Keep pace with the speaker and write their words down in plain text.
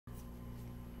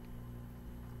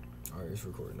All right, it's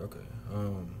recording. Okay.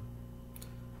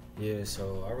 Yeah.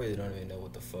 So I really don't even know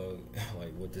what the fuck,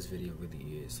 like, what this video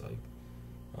really is. Like,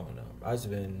 I don't know. I just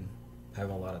been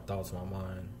having a lot of thoughts in my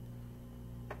mind.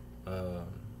 Um,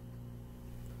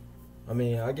 I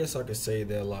mean, I guess I could say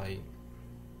that like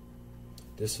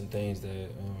there's some things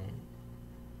that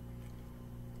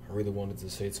I really wanted to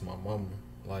say to my mama,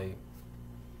 like,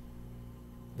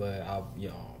 but I'm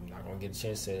not gonna get a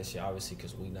chance to say that shit obviously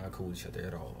because we not cool with each other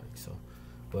at all. Like, so,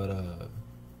 but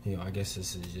I guess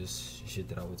this is just shit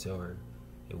that I would tell her.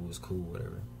 It was cool,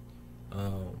 whatever.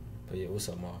 But yeah, what's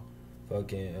up, ma?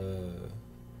 Fucking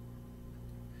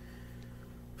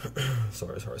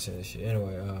sorry, it's hard saying this shit.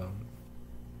 Anyway,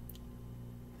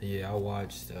 yeah, I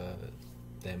watched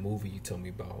that movie you told me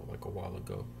about like a while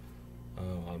ago,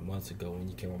 like months ago when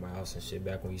you came over my house and shit.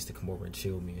 Back when you used to come over and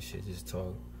chill with me and shit, just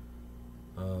talk.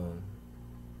 Oh,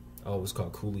 it was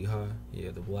called Coolie High.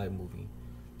 Yeah, the black movie.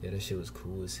 Yeah, that shit was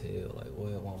cool as hell. Like,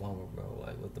 what, my mama, bro?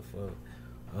 Like, what the fuck?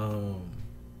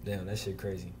 Damn, that shit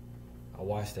crazy. I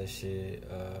watched that shit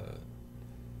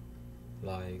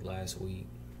like last week.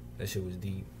 That shit was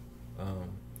deep.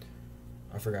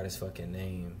 I forgot his fucking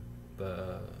name,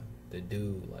 but the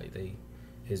dude, like the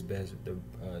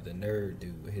nerd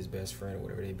dude, his best friend or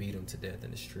whatever, they beat him to death in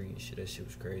the street and shit. That shit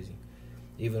was crazy.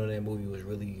 Even though that movie was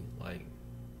really like,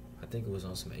 I think it was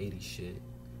on some 80s shit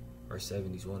or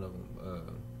 70s, one of them.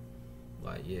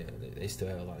 Like, yeah, they still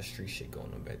had a lot of street shit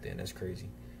going on back then. That's crazy.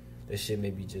 That shit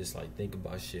made me just like think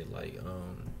about shit like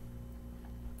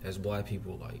as black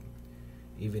people, like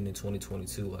even in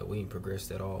 2022, like we ain't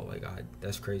progressed at all. Like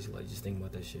that's crazy. Like just think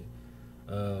about that shit.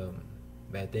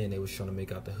 Back then they was trying to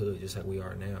make out the hood just like we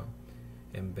are now,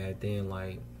 and back then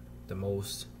like the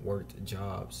most worked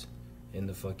jobs in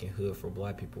the fucking hood for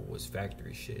black people was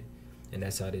factory shit, and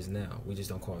that's how it is now. We just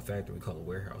don't call it factory, we call it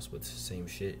warehouse, but it's the same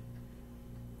shit.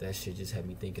 That shit just had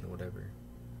me thinking whatever.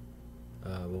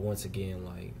 But once again,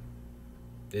 like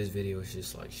this video is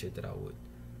just like shit that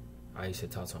I used to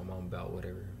talk to my mom about,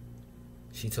 whatever.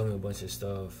 She told me a bunch of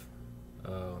stuff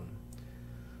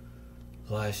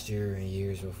last year and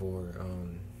years before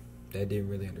that I didn't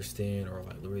really understand or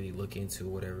like really look into,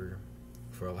 whatever,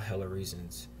 for a hella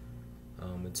reasons.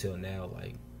 Until now,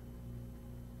 like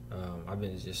I've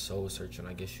been just soul searching,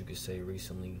 I guess you could say,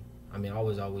 recently. I mean, I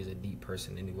was always a deep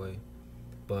person anyway,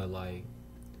 but like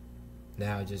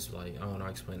now, just like, I don't know how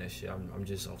to explain that shit. I'm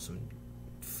just on some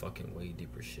fucking way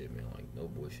deeper shit, man. Like, no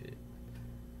bullshit.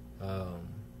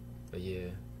 But yeah,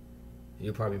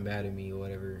 you're probably mad at me or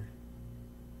whatever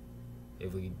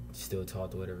if we still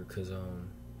talked or whatever, cause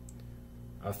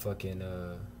I fucking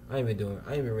I ain't been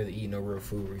really eating no real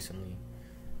food recently.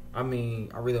 I mean,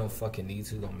 I really don't fucking need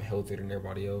to. I'm healthier than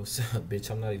everybody else.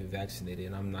 Bitch, I'm not even vaccinated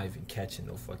and I'm not even catching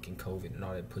no fucking COVID and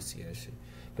all that pussy ass shit.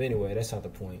 But anyway, that's not the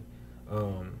point.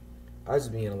 I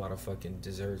just been eating a lot of fucking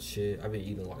dessert shit. I've been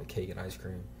eating a lot of cake and ice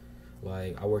cream.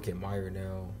 Like, I work at Meyer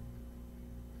now,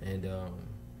 and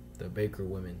the baker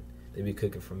women, they be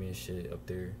cooking for me and shit up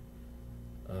there.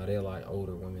 They're like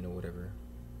older women or whatever.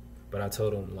 But I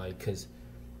told them, like, cause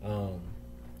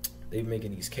they be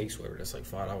making these cakes, whatever, that's like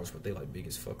 $5, but they like big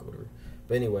as fuck or whatever.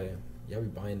 But anyway, y'all be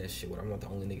buying that shit. I'm not the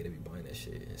only nigga that be buying that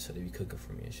shit, and so they be cooking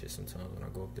for me and shit sometimes when I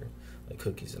go up there, like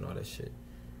cookies and all that shit.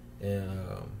 And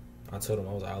I told them,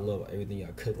 I was like, I love everything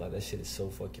y'all cook. Like, that shit is so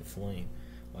fucking flame.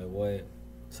 Like, what?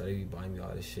 So they be buying me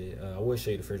all this shit. I would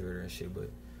show you the refrigerator and shit, but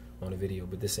on the video,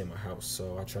 but this ain't my house,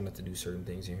 so I try not to do certain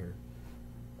things in here.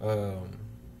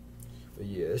 But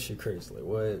yeah, that shit crazy. Like,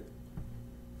 what?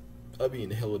 I be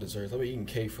eating hella desserts. I be eating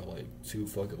cake for like 2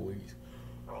 fucking weeks.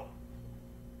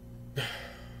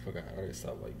 Fuck, I gotta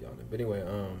stop like yawning. But anyway,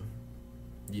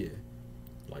 yeah,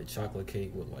 like chocolate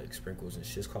cake with like sprinkles and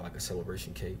shit. It's called like a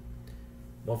celebration cake.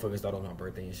 Motherfuckers thought it was my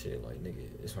birthday and shit. Like, nigga,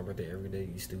 it's my birthday every day,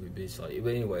 you stupid bitch. Like, but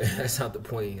anyway, that's not the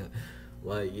point.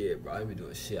 Like, yeah, bro, I ain't been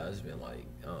doing shit. I just been like,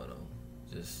 I don't know,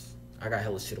 just I got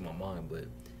hella shit in my mind, but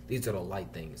these are the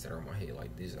light things that are in my head.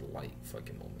 Like, these are the light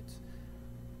fucking moments.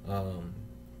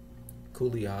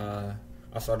 Coolie High.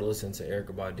 I started listening to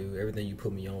Erykah Badu. Everything you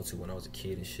put me on to when I was a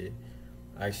kid and shit.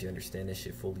 I actually understand that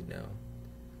shit fully now.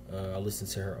 I listened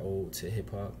to her ode to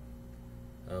hip hop,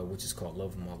 which is called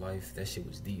Love of My Life. That shit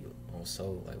was deep on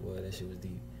soul. Like, what? That shit was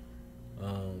deep.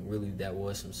 Really, that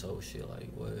was some soul shit. Like,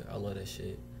 what? I love that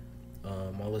shit.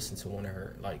 I listened to one of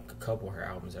her, like, a couple of her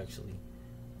albums, actually.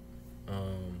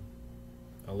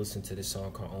 I listened to this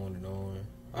song called On and On.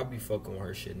 I be fucking with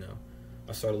her shit now.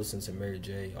 I started listening to Mary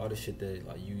J. All the shit that,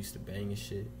 like, you used to bang and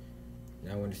shit.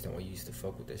 Now I understand why you used to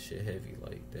fuck with that shit heavy.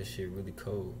 Like, that shit really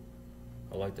cold.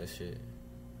 I like that shit.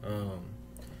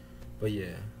 But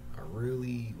yeah,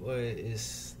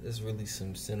 it's really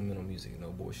some sentimental music,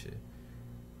 no bullshit.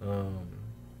 Um,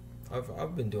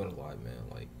 I've been doing a lot, man.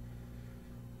 Like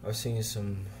I've seen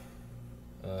some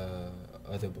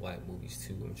other black movies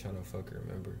too. I'm trying to fucking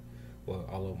remember what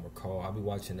all of them are called. I'll be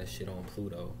watching that shit on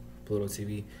Pluto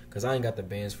TV, because I ain't got the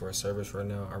bands for a service right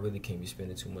now. I really can't be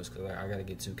spending too much because I gotta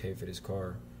get 2K for this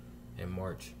car in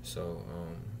March. So,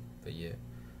 but yeah,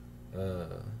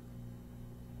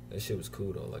 that shit was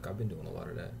cool though. Like I've been doing a lot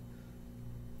of that,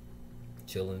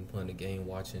 chilling, playing the game,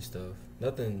 watching stuff.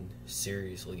 Nothing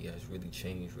seriously has really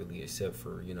changed, really, except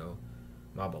for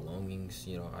my belongings.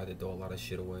 I had to throw a lot of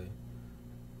shit away.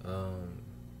 I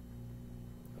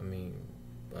mean,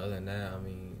 other than that,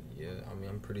 yeah,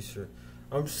 I'm pretty sure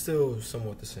I'm still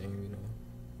somewhat the same.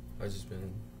 I just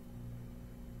been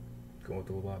going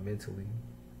through a lot mentally,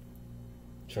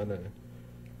 trying to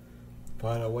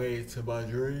find a way to my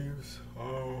dreams.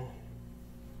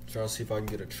 Trying to see if I can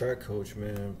get a track coach,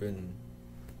 man.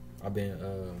 I've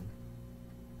been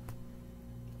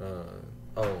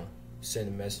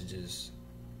sending messages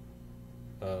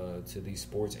to these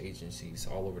sports agencies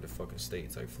all over the fucking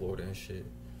states, like Florida and shit,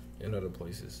 and other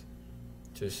places.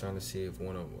 Just trying to see if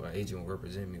an agent will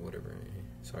represent me, whatever,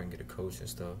 so I can get a coach and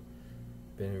stuff.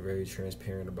 Been very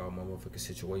transparent about my motherfucking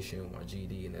situation with my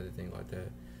GD and everything like that.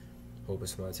 Hoping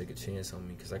somebody take a chance on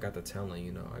me, because I got the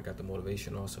talent, I got the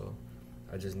motivation also.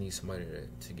 I just need somebody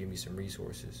to give me some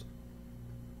resources.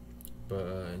 But,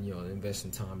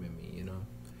 investing time in me,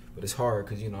 But it's hard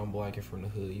because, I'm black and from the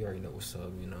hood. You already know what's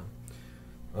up,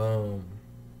 And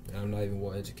I'm not even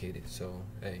well educated, so,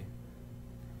 hey.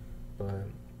 But,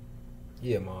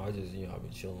 yeah, Ma, I just, I've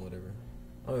been chilling, whatever.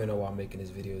 I don't even know why I'm making this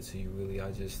video to you, really. I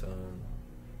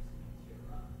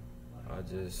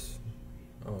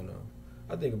don't know.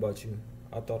 I think about you.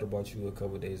 I thought about you a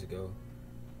couple of days ago.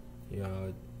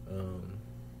 I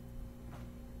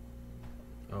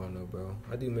don't know, bro.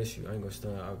 I do miss you. I ain't gonna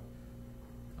stunt. I'll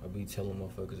be telling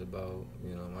motherfuckers about,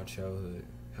 my childhood.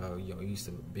 How, you used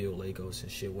to build Legos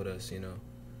and shit with us,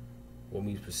 Well,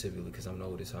 me specifically, because I'm the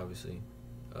oldest, obviously.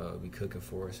 Be cooking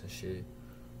for us and shit.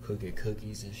 Cooking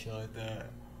cookies and shit like that.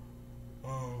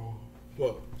 Oh.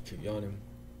 Well, keep yawning.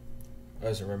 I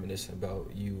was reminiscing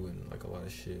about you and, like, a lot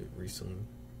of shit recently.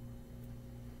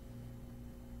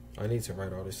 I need to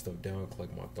write all this stuff down,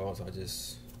 collect my thoughts. I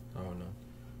don't know.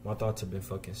 My thoughts have been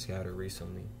fucking scattered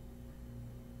recently.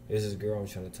 There's this girl I'm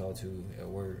trying to talk to at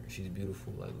work. She's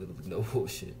beautiful, like literally no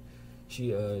bullshit.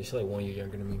 She's like 1 year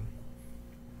younger than me.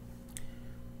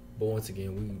 But once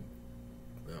again,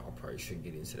 I probably shouldn't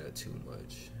get into that too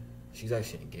much. She's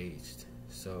actually engaged,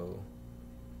 so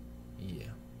yeah.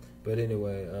 But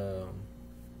anyway,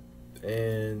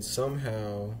 and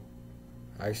somehow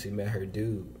I actually met her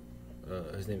dude.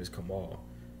 His name is Kamal.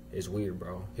 It's weird,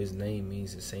 bro. His name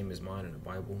means the same as mine in the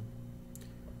Bible.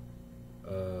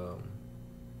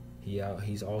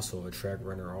 He's also a track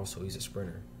runner. Also, he's a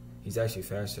sprinter. He's actually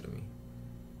faster than me.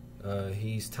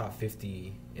 He's top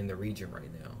 50 in the region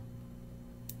right now.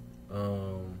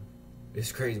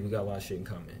 It's crazy. We got a lot of shit in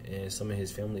common. And some of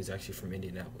his family is actually from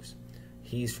Indianapolis.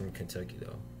 He's from Kentucky,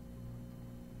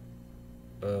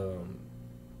 though.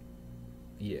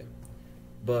 Yeah.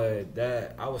 But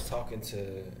I was talking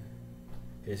to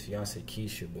his fiance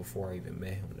Keisha before I even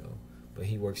met him, though. But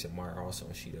he works at Meyer also,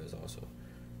 and she does also.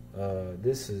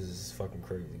 This is fucking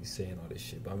crazy saying all this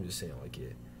shit, but I'm just saying, like,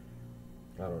 yeah,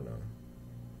 I don't know.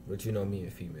 But you know me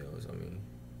and females,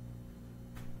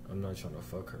 I'm not trying to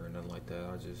fuck her or nothing like that.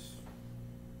 I just,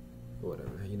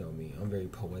 whatever, you know me. I'm very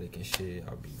poetic and shit.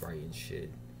 I'll be writing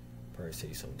shit, probably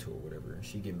say something to her, whatever.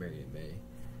 She get married in May.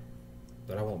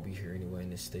 But I won't be here anyway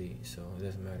in this state, so it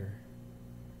doesn't matter.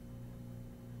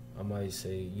 I might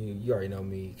say, you already know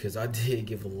me, because I did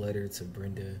give a letter to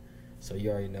Brenda, so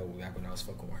you already know back when I was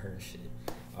fucking with her and shit.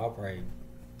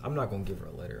 I'm not going to give her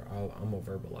a letter. I'm going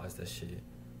to verbalize that shit,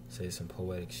 say some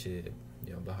poetic shit,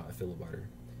 about how I feel about her.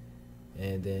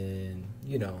 And then,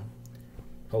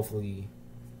 hopefully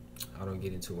I don't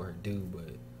get into what her do,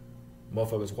 but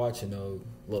motherfuckers watching, though,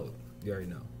 look, you already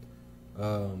know.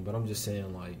 But I'm just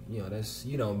saying, like, that's,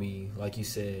 me, like you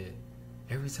said,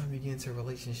 every time you get into a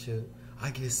relationship, I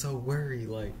get so worried.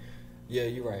 Like, yeah,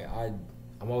 you're right.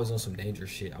 I'm always on some dangerous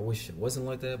shit. I wish it wasn't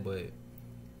like that, but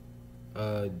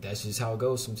that's just how it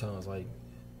goes sometimes. Like,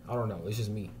 I don't know. It's just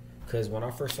me. Because when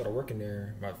I first started working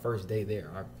there, my first day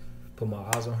there, I put my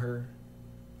eyes on her.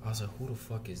 I was like, who the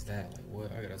fuck is that? Like,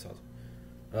 what? I gotta talk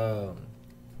to her.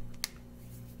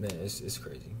 Man, it's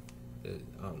crazy. I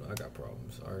don't know. I got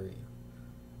problems. Alright.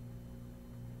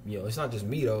 It's not just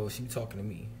me, though. She talking to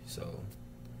me. So,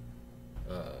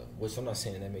 which I'm not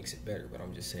saying that makes it better, but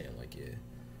I'm just saying, like, yeah.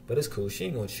 But it's cool. She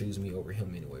ain't gonna choose me over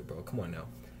him anyway, bro. Come on now.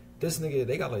 This nigga,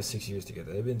 they got like 6 years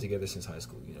together. They've been together since high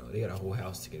school, you know. They got a whole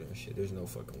house together and shit. There's no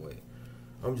fucking way.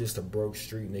 I'm just a broke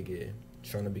street nigga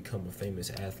trying to become a famous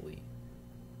athlete.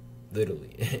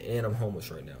 Literally. And I'm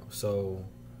homeless right now. So,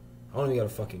 I don't even got a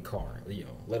fucking car, you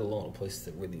know, let alone a place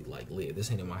to really, like, live.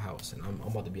 This ain't in my house, and I'm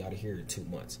about to be out of here in 2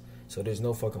 months. So, there's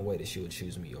no fucking way that she would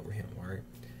choose me over him, alright?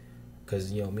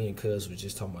 Because, you know, me and Cuz was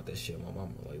just talking about that shit. My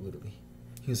mama, like, literally.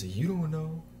 He was like, you don't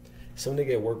know. Some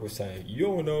nigga at work was saying, you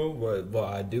don't know, but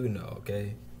I do know,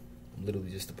 okay? I'm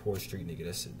literally just a poor street nigga.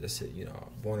 That's it, you know.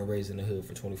 Born and raised in the hood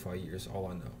for 25 years, all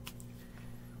I know.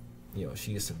 You know,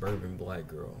 she a suburban black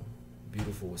girl.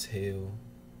 Beautiful as hell.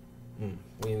 We ain't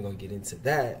even gonna get into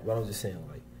that, but I'm just saying,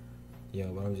 like, yeah,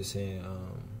 but I'm just saying,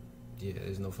 yeah,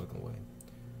 there's no fucking way.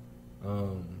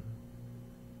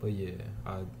 But yeah,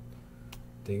 I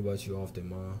think about you often,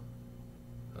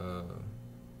 Ma.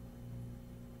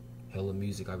 Hella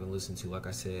music I've been listening to. Like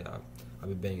I said, I've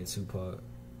been banging Tupac.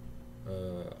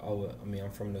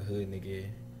 I'm from the hood, nigga,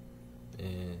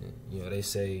 and you know they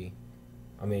say,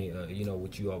 you know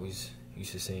what you always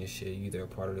used to say and shit. You either a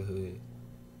part of the hood,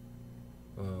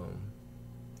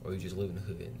 or you just live in the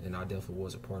hood, and I definitely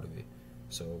was a part of it.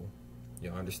 So, you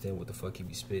know, I understand what the fuck he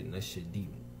be spitting. That shit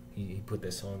deep. He put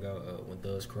that song out when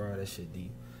Thugs Cry. That shit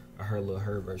deep. I heard Lil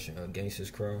Herb version,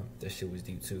 Gangsters Cry. That shit was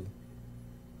deep too.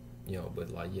 You know, but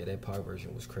like, yeah, that Pac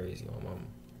version was crazy.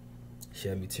 She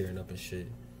had me tearing up and shit.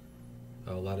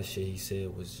 A lot of shit he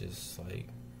said was just like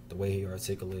the way he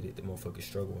articulated the motherfucking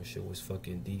struggle and shit was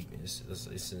fucking deep.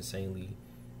 It's insanely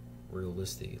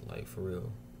realistic, like for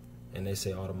real. And they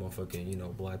say all the motherfucking, you know,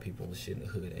 black people and shit in the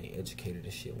hood ain't educated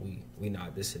and shit. We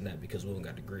not this and that because we don't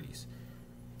got degrees.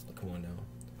 Like, come on now.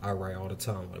 I write all the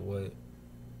time. Like what?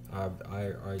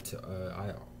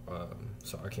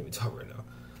 Sorry, I can't even talk right now.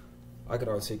 I could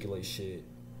articulate shit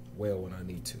well when I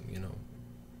need to, you know.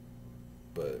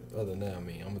 But other than that, I'm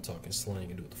gonna talk in slang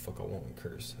and do what the fuck I want and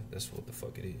curse. That's what the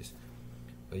fuck it is.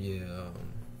 But yeah,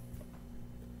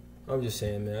 I'm just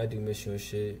saying, man, I do miss you and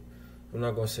shit. I'm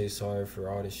not gonna say sorry for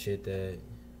all the shit that,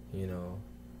 you know,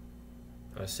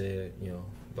 I said, you know,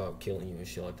 about killing you and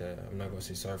shit like that. I'm not gonna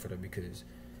say sorry for that because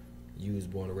you was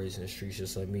born and raised in the streets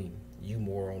just like me. You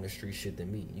more on the street shit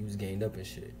than me. You was gained up and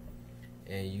shit.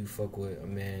 And you fuck with a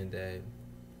man that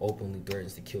openly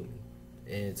threatens to kill me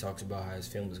and talks about how his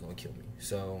family's gonna kill me.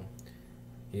 So,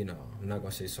 you know, I'm not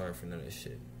gonna say sorry for none of that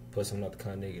shit. Plus, I'm not the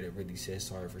kind of nigga that really says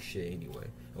sorry for shit anyway,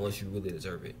 unless you really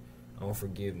deserve it. I don't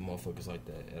forgive motherfuckers like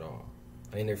that at all.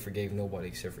 I ain't never forgave nobody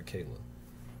except for Kayla.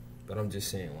 But I'm just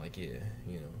saying, like, yeah,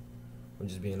 you know, I'm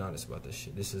just being honest about this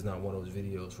shit. This is not one of those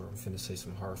videos where I'm finna say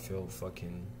some heartfelt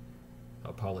fucking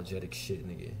apologetic shit,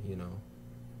 nigga, you know.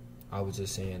 I was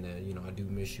just saying that, you know, I do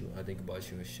miss you. I think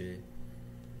about you and shit.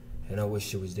 And I wish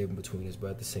shit was different between us,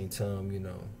 but at the same time, you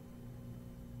know,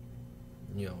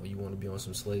 you want to be on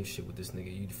some slave shit with this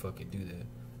nigga, you'd fucking do that.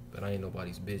 But I ain't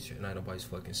nobody's bitch, and I ain't nobody's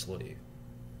fucking slave.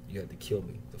 You have to kill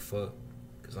me, the fuck,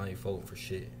 because I ain't voting for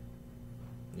shit.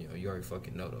 You know, you already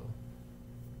fucking know, though.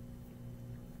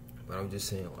 But I'm just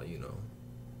saying, like, you know,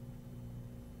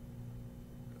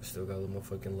 I still got a little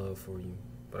motherfucking love for you.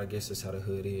 But I guess that's how the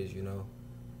hood is, you know.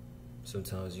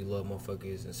 Sometimes you love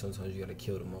motherfuckers, and sometimes you gotta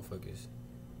kill the motherfuckers.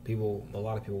 A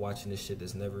lot of people watching this shit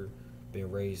that's never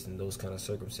been raised in those kind of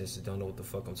circumstances don't know what the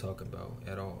fuck I'm talking about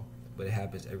at all. But it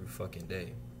happens every fucking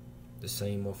day. The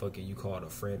same motherfucker you called a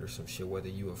friend or some shit, whether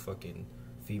you a fucking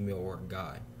female or a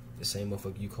guy. The same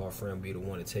motherfucker you call a friend be the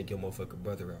one to take your motherfucking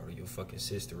brother out or your fucking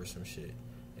sister or some shit.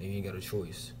 And you ain't got a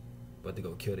choice but to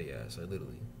go kill their ass, like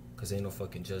literally. Cause ain't no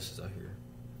fucking justice out here.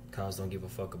 Cops don't give a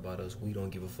fuck about us. We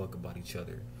don't give a fuck about each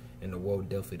other. And the world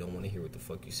definitely don't want to hear what the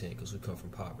fuck you saying because we come from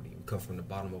poverty. We come from the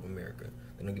bottom of America.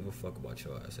 They don't give a fuck about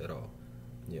your ass at all.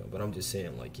 You know, but I'm just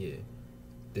saying, like, yeah,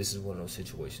 this is one of those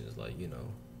situations, like, you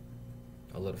know,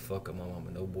 I let her fuck up my mama,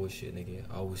 no bullshit, nigga.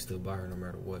 I always stood by her no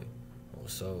matter what.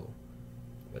 So,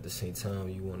 at the same time,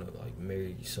 you want to, like,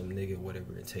 marry some nigga or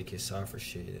whatever and take his side for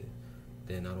shit,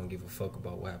 then I don't give a fuck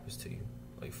about what happens to you.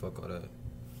 Like, fuck all that.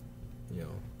 You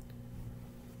know.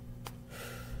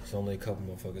 There's only a couple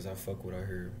motherfuckers I fuck with out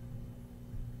here.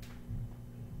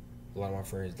 A lot of my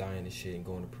friends dying and shit and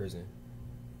going to prison.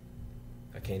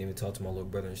 I can't even talk to my little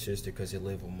brother and sister because they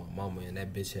live with my mama and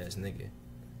that bitch ass nigga.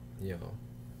 You know,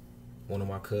 one of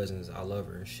my cousins, I love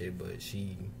her and shit, but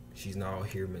she's not out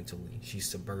here mentally. She's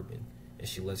suburban and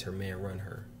she lets her man run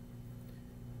her.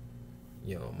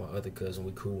 You know, my other cousin,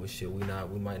 we cool and shit. We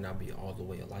might not be all the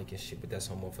way alike and shit, but that's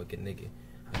my motherfucking nigga.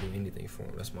 I do anything for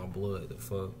him. That's my blood. The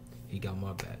fuck, he got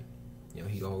my back. You know,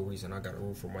 he the whole reason I got a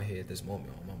roof over my head at this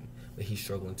moment, my mama. But he's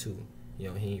struggling too. You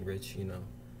know, he ain't rich, you know.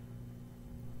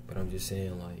 But I'm just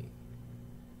saying, like,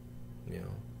 you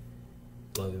know,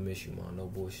 Love and miss you, man. No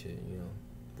bullshit, you know.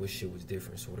 Wish shit was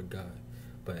different, sort of God.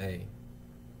 But hey,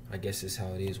 I guess it's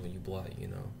how it is when you black, you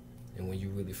know. And when you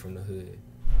really from the hood.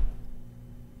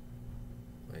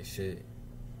 Like shit.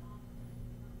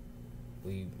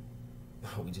 We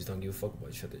just don't give a fuck about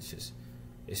each other. It's just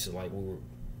like we were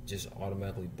just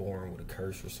automatically born with a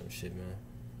curse or some shit, man.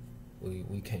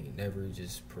 We can't never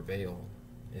just prevail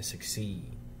and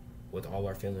succeed with all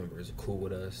our family members are cool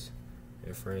with us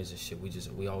and friends and shit.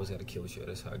 We always gotta kill each other.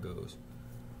 That's how it goes.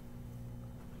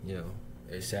 You know,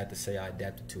 it's sad to say I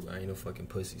adapted to it. I ain't no fucking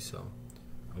pussy, so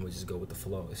I'm gonna just go with the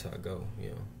flow. That's how I go, you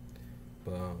know.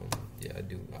 But yeah,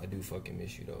 I do fucking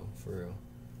miss you though, for real.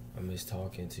 I miss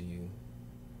talking to you.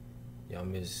 Yeah, I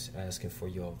miss asking for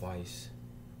your advice.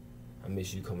 I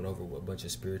miss you coming over with a bunch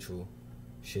of spiritual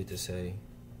shit to say.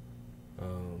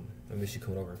 I miss you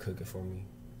coming over and cooking for me.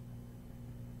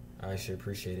 I actually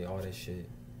appreciated all that shit.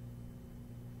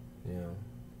 You know,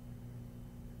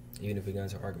 even if we got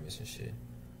into arguments and shit.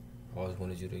 I always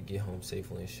wanted you to get home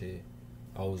safely and shit.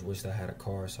 I always wished I had a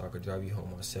car so I could drive you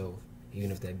home myself,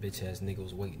 even if that bitch ass nigga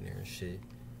was waiting there and shit.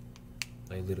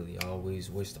 Like literally, I always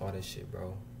wished all that shit,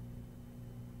 bro.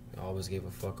 I always gave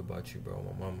a fuck about you, bro.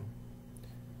 My mama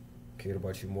cared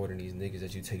about you more than these niggas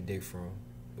that you take dick from.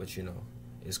 But you know,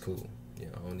 it's cool. You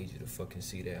know, I don't need you to fucking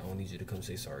see that. I don't need you to come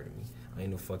say sorry to me. I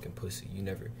ain't no fucking pussy. You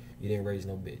didn't raise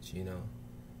no bitch, you know.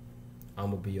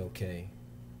 I'ma be okay.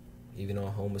 Even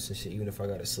on homeless and shit, even if I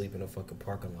gotta sleep in a fucking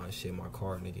parking lot and shit in my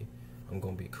car, nigga, I'm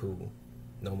gonna be cool.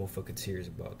 No more fucking tears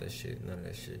about that shit. None of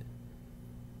that shit.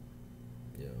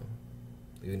 You know.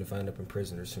 Even if I end up in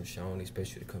prison or some shit, I don't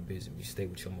expect you to come visit me. Stay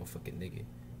with your motherfucking nigga.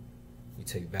 You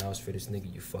take vows for this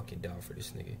nigga, you fucking die for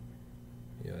this nigga.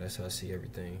 You know, that's how I see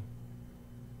everything.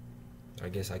 I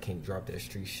guess I can't drop that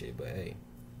street shit, but hey.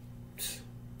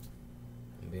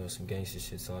 I'm gonna be on some gangster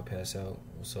shit till I pass out.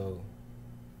 So,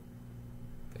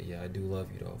 but yeah, I do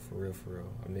love you though, for real, for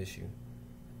real. I miss you.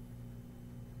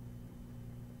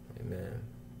 Like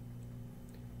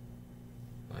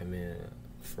man,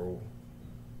 for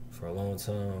a long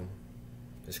time,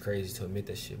 it's crazy to admit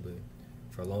that shit, but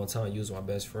for a long time, you was my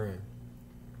best friend.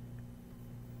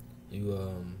 You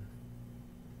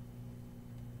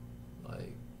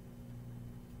like,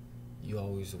 you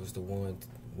always was the one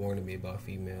warning me about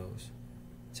females,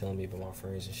 telling me about my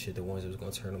friends and shit, the ones that was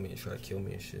gonna turn on me and try to kill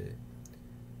me and shit.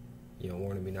 You know,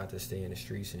 warning me not to stay in the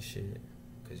streets and shit,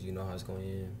 cause you know how it's going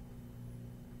in.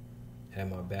 Had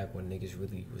my back when niggas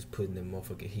really was putting them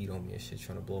motherfucking heat on me and shit,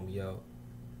 trying to blow me out.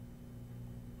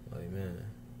 Like, man.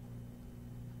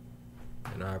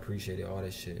 And I appreciated all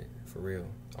that shit, for real.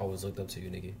 I always looked up to you,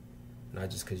 nigga. Not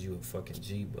just cause you a fucking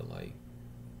G, but like,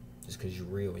 just cause you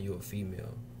real and you a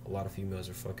female. A lot of females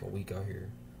are fucking weak out here.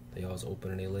 They always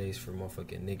opening their legs for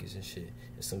motherfucking niggas and shit.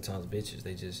 And sometimes bitches,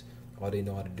 they just, all they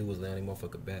know how to do is lay on their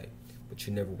motherfucking back. But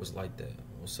you never was like that.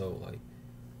 So, like,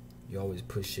 you always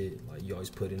push shit, like, you always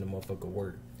put in the motherfucking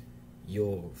work.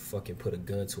 You'll fucking put a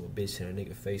gun to a bitch in a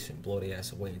nigga face and blow their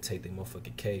ass away and take their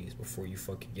motherfucking K's before you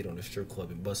fucking get on the strip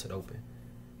club and bust it open.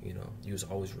 You know, you was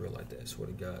always real like that, swear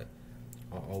to God.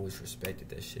 I always respected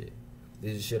that shit.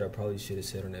 This is shit I probably should have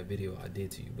said on that video I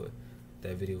did to you, but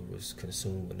that video was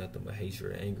consumed with nothing but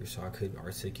hatred and anger, so I couldn't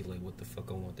articulate what the fuck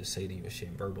I wanted to say to you and shit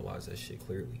and verbalize that shit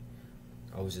clearly.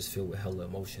 I was just filled with hella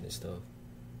emotion and stuff.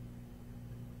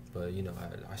 But, you know,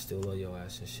 I still love your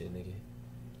ass and shit, nigga.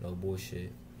 No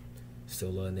bullshit.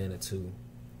 Still love Nana, too.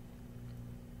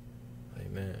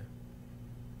 Like, man.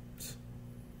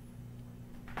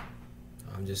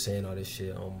 I'm just saying all this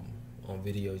shit on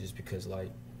video just because,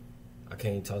 like, I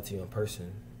can't talk to you in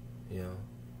person, you know.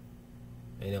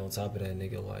 And on top of that,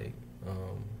 nigga,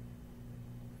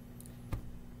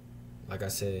 like I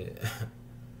said,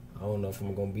 I don't know if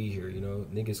I'm gonna be here, you know.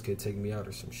 Niggas could take me out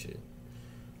or some shit.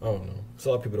 I don't know. It's a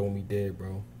lot of people that want me dead,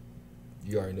 bro.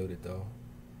 You already know that, though.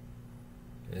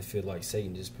 And it feel like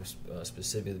Satan just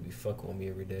specifically be fucking on me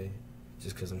every day.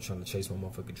 Just because I'm trying to chase my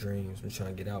motherfucking dreams. I'm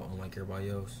trying to get out unlike everybody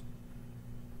else.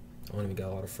 I don't even got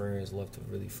a lot of friends left to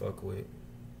really fuck with,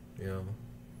 you know.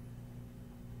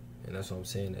 And that's why I'm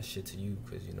saying that shit to you,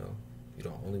 because, you know,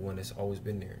 you're the only one that's always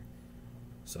been there.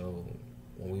 So,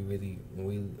 when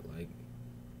we like,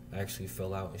 actually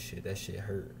fell out and shit, that shit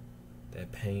hurt.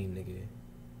 That pain, nigga.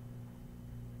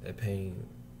 That pain,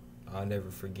 I'll never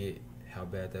forget how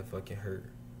bad that fucking hurt.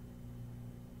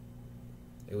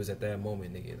 It was at that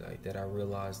moment, nigga, like, that I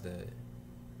realized that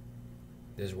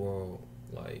this world,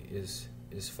 like, is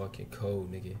fucking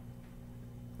cold, nigga.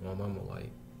 My mama,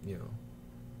 like, you know,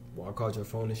 well, I called your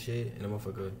phone and shit, and that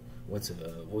motherfucker went to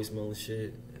voicemail and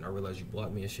shit, and I realized you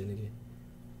blocked me and shit, nigga.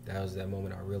 That was that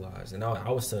moment I realized. And I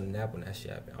was still in a nap when that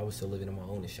shit happened. I was still living on my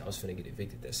own and shit. I was finna get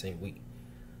evicted that same week.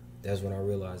 That's when I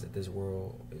realized that this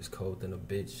world is cold than a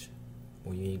bitch.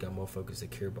 When you ain't got motherfuckers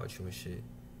that care about you and shit.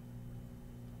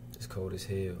 It's cold as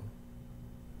hell.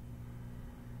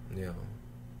 You know.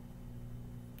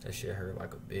 That shit hurt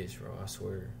like a bitch, bro. I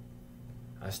swear.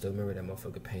 I still remember that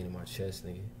motherfucking pain in my chest,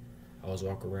 nigga. I was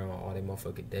walking around all that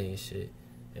motherfucking day and shit.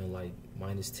 And like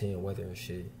 -10 weather and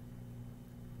shit.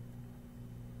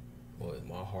 But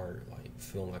my heart, like,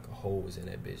 feeling like a hole was in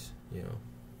that bitch, you know.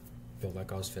 Felt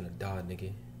like I was finna die,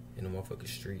 nigga. In the motherfucking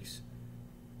streets.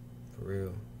 For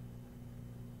real.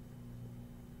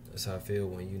 That's how I feel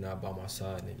when you not by my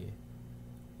side, nigga.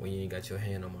 When you ain't got your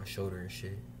hand on my shoulder and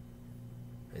shit.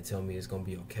 And tell me it's gonna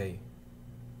be okay.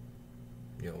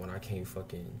 You know, when I can't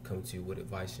fucking come to you with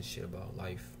advice and shit about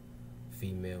life.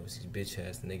 Females, these bitch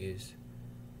ass niggas.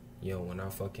 You know, when I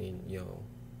fucking, you know,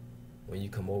 when you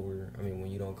come over, when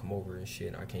you don't come over and shit,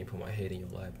 and I can't put my head in your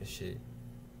lap and shit.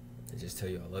 And just tell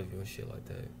you I love you and shit like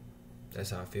that.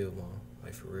 That's how I feel, mom.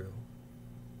 Like, for real.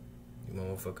 You my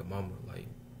motherfucking mama. Like,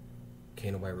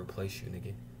 can't nobody replace you,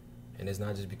 nigga. And it's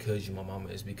not just because you my mama,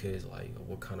 it's because, like, of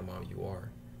what kind of mom you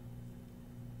are.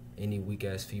 Any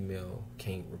weak-ass female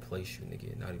can't replace you,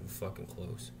 nigga. Not even fucking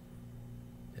close.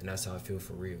 And that's how I feel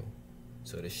for real.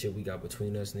 So the shit we got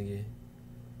between us, nigga,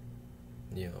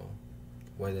 you know,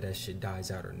 whether that shit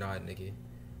dies out or not, nigga,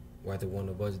 whether one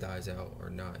of us dies out or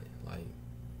not, like,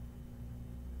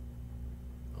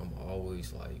 I'm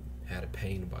always, like, had a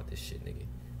pain about this shit, nigga.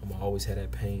 I'm always had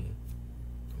that pain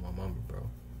on my mama, bro.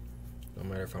 No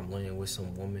matter if I'm laying with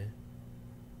some woman,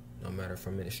 no matter if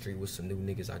I'm in the street with some new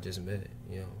niggas I just met,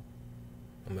 you know,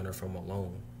 no matter if I'm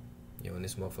alone, you know, in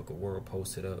this motherfucker world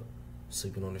posted up,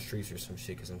 sleeping on the streets or some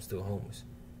shit because I'm still homeless.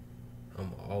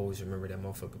 I'm always remember that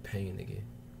motherfucker pain, nigga,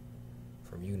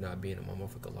 from you not being in my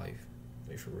motherfucker life.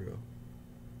 Like, for real.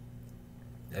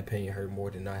 That pain hurt more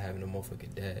than not having a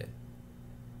motherfucking dad.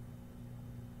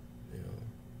 You know.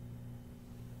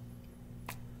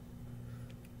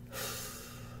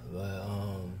 But,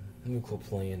 let me quit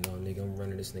playing though, nigga. I'm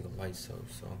running this nigga lights up,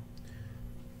 so.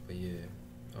 But yeah.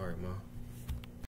 Alright, ma.